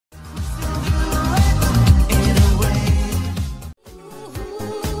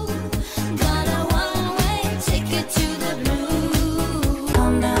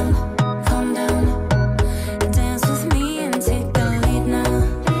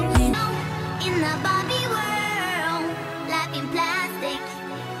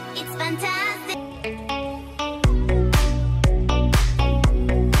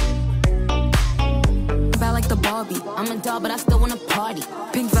party.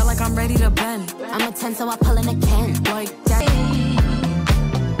 Pink felt like I'm ready to bend. I'm a 10, so I pull in a can. Like that.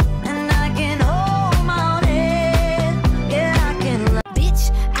 And I can hold my own head. Yeah, I can love.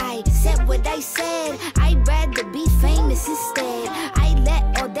 Bitch, I said what I said. I'd rather be famous instead. I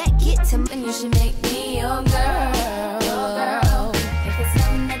let all that get to me. And you should make me your girl. If it's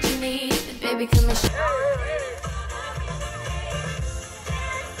something that you need, then baby, come and show.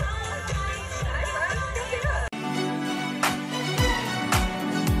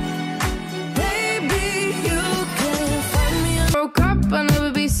 I'll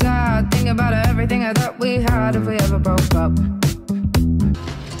never be sad. Think about everything I thought we had if we ever broke up.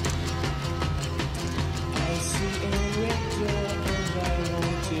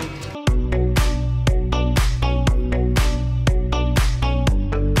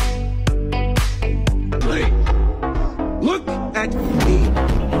 Hey, look at me.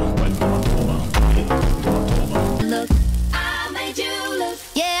 Look, I made you look.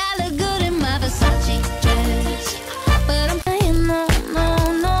 Yeah, I look good in my Versace dress. But I'm playing no more.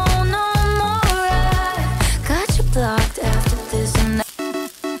 I got you blocked after this and that.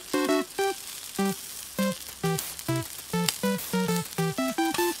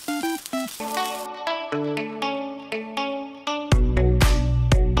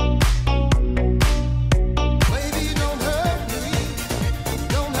 Baby, don't hurt me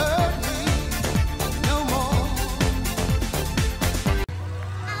no more.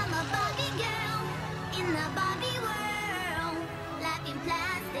 I'm a Barbie girl in the Barbie world, life in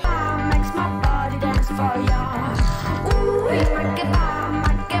plastic. Makes my body dance for ya. Ooh, I get by.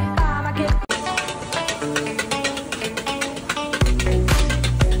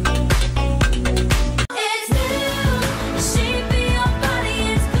 It's blue, the shape of your body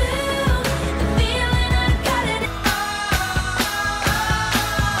is blue. The feeling I got it.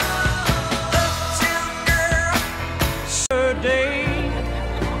 Day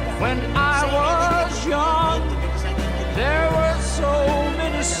when I was young, there were so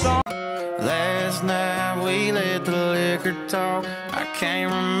many songs. Last night we let the liquor talk. I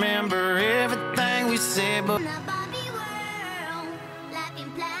can't remember everything we said, but In the Barbie world, life in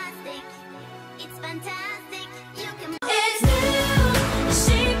plastic. It's fantastic. You can. It's blue, the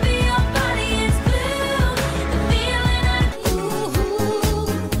shape of your body is blue. The feeling I. Ooh,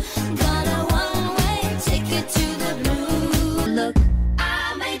 got a one-way ticket to the blue. Look,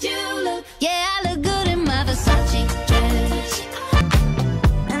 I made you look. yeah, I look good in my Versace dress.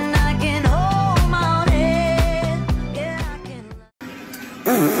 And I can hold my own head. Yeah, I can.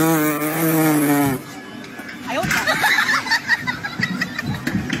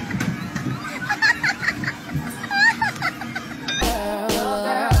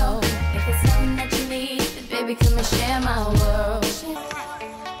 Girl, if it's something that you need, then baby, come and share my world.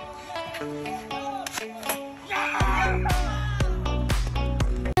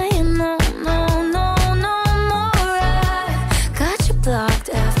 No more. I got you blocked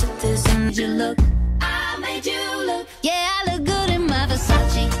after this and you look. I made you look. Yeah, I look good in my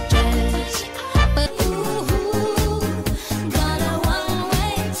Versace dress. But ooh, got a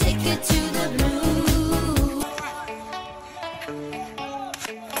one-way ticket to the blue.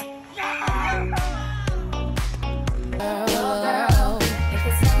 Girl, if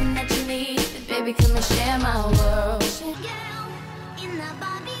it's something that you need, then baby, come and share my world. Girl in the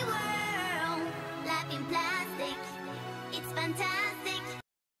Barbie world, life in plastic. It's fantastic.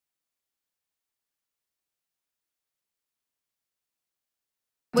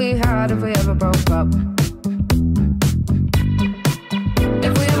 we had if we ever broke up.